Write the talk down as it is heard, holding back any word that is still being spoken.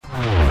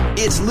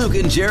It's Luke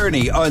and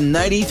Jeremy on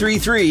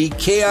 93.3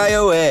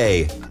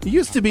 KIOA. It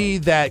used to be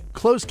that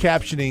closed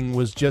captioning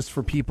was just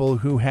for people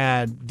who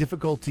had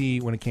difficulty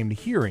when it came to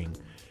hearing.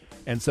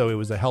 And so it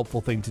was a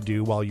helpful thing to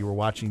do while you were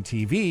watching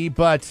TV.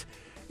 But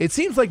it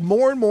seems like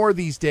more and more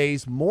these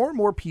days, more and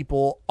more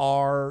people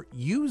are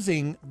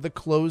using the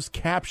closed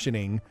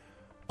captioning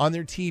on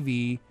their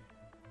TV,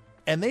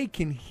 and they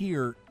can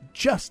hear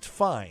just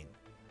fine.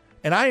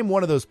 And I am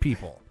one of those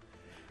people.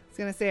 I was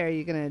going to say, are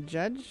you going to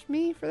judge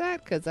me for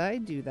that? Because I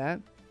do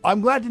that.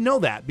 I'm glad to know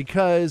that,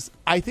 because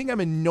I think I'm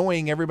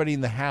annoying everybody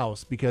in the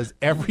house, because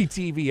every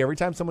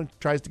time someone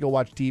tries to go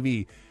watch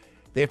TV,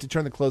 they have to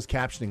turn the closed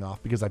captioning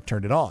off because I've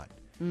turned it on.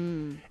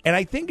 And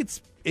I think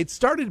it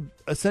started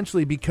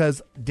essentially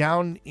because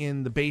down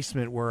in the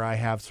basement where I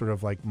have sort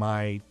of like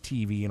my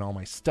TV and all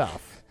my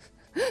stuff.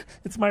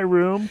 It's my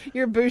room.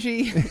 Your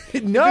bougie,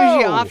 No,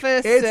 bougie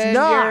office. it's and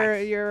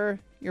not.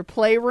 Your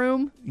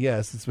playroom.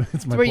 Yes, it's my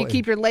It's where you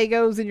keep your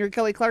Legos and your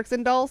Kelly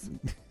Clarkson dolls.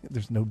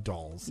 There's no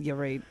dolls. You're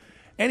right.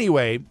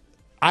 Anyway,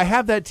 I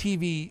have that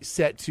TV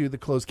set to the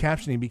closed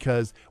captioning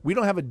because we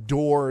don't have a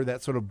door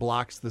that sort of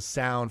blocks the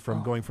sound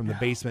from going from the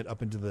basement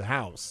up into the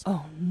house.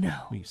 Oh, no.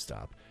 Will you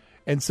stop?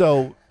 And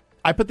so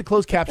I put the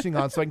closed captioning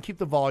on so I can keep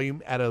the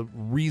volume at a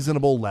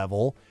reasonable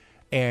level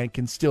and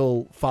can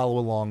still follow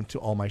along to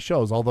all my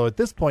shows. Although at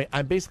this point,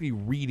 I'm basically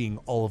reading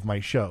all of my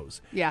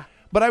shows. Yeah.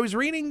 But I was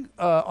reading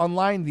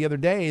online the other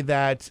day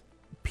that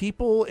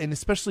people, and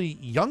especially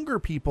younger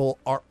people,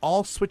 are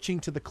all switching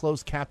to the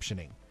closed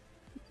captioning.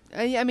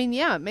 I mean,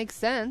 yeah, it makes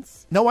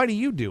sense. Now, why do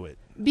you do it?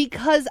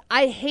 Because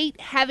I hate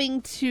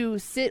having to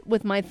sit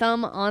with my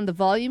thumb on the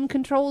volume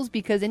controls,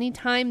 because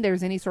anytime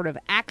there's any sort of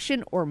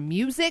action or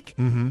music,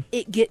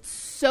 it gets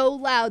so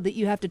loud that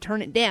you have to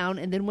turn it down.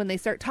 And then when they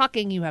start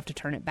talking, you have to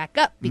turn it back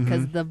up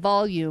because the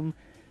volume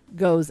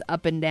goes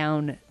up and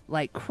down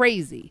like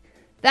crazy.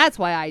 That's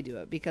why I do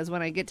it, because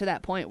when I get to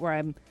that point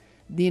where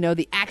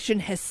the action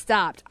has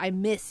stopped, I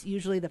miss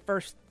usually the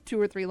first 2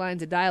 or 3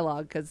 lines of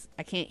dialogue because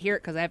I can't hear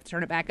it because I have to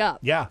turn it back up.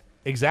 Yeah,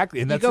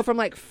 exactly. And You go from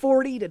like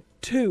 40 to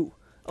 2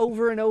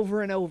 over and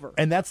over and over.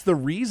 And that's the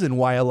reason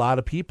why a lot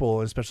of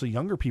people, especially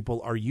younger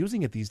people, are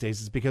using it these days,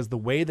 is because the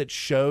way that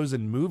shows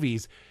and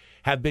movies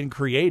have been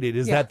created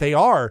is that they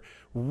are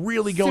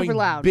really Super going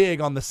loud. big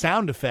on the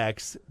sound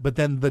effects, but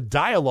then the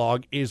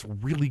dialogue is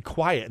really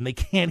quiet and they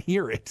can't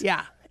hear it.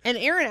 Yeah. And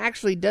Aaron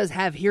actually does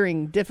have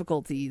hearing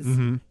difficulties,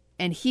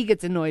 and he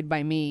gets annoyed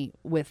by me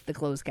with the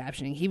closed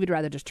captioning. He would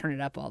rather just turn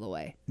it up all the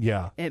way.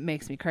 Yeah. It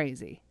makes me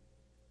crazy.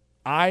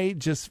 I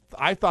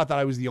thought that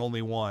I was the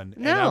only one.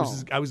 And No.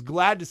 I was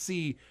glad to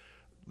see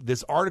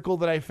this article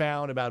that I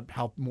found about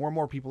how more and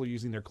more people are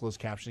using their closed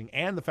captioning,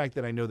 and the fact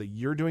that I know that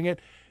you're doing it.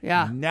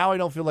 Yeah. Now I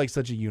don't feel like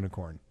such a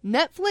unicorn.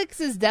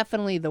 Netflix is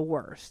definitely the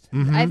worst.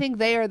 I think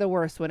they are the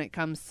worst when it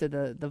comes to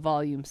the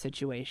volume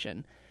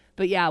situation.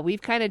 But yeah,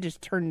 we've kind of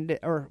just turned it,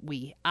 or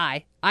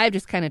I've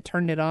just kind of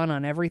turned it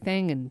on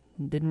everything and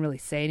didn't really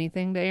say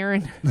anything to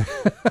Aaron.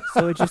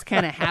 So it just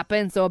kind of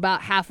happened. So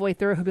about halfway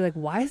through, he'll be like,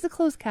 why is the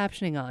closed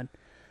captioning on?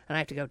 And I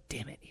have to go,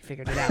 damn it, he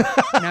figured it out.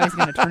 Now he's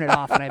going to turn it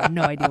off, and I have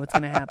no idea what's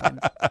going to happen.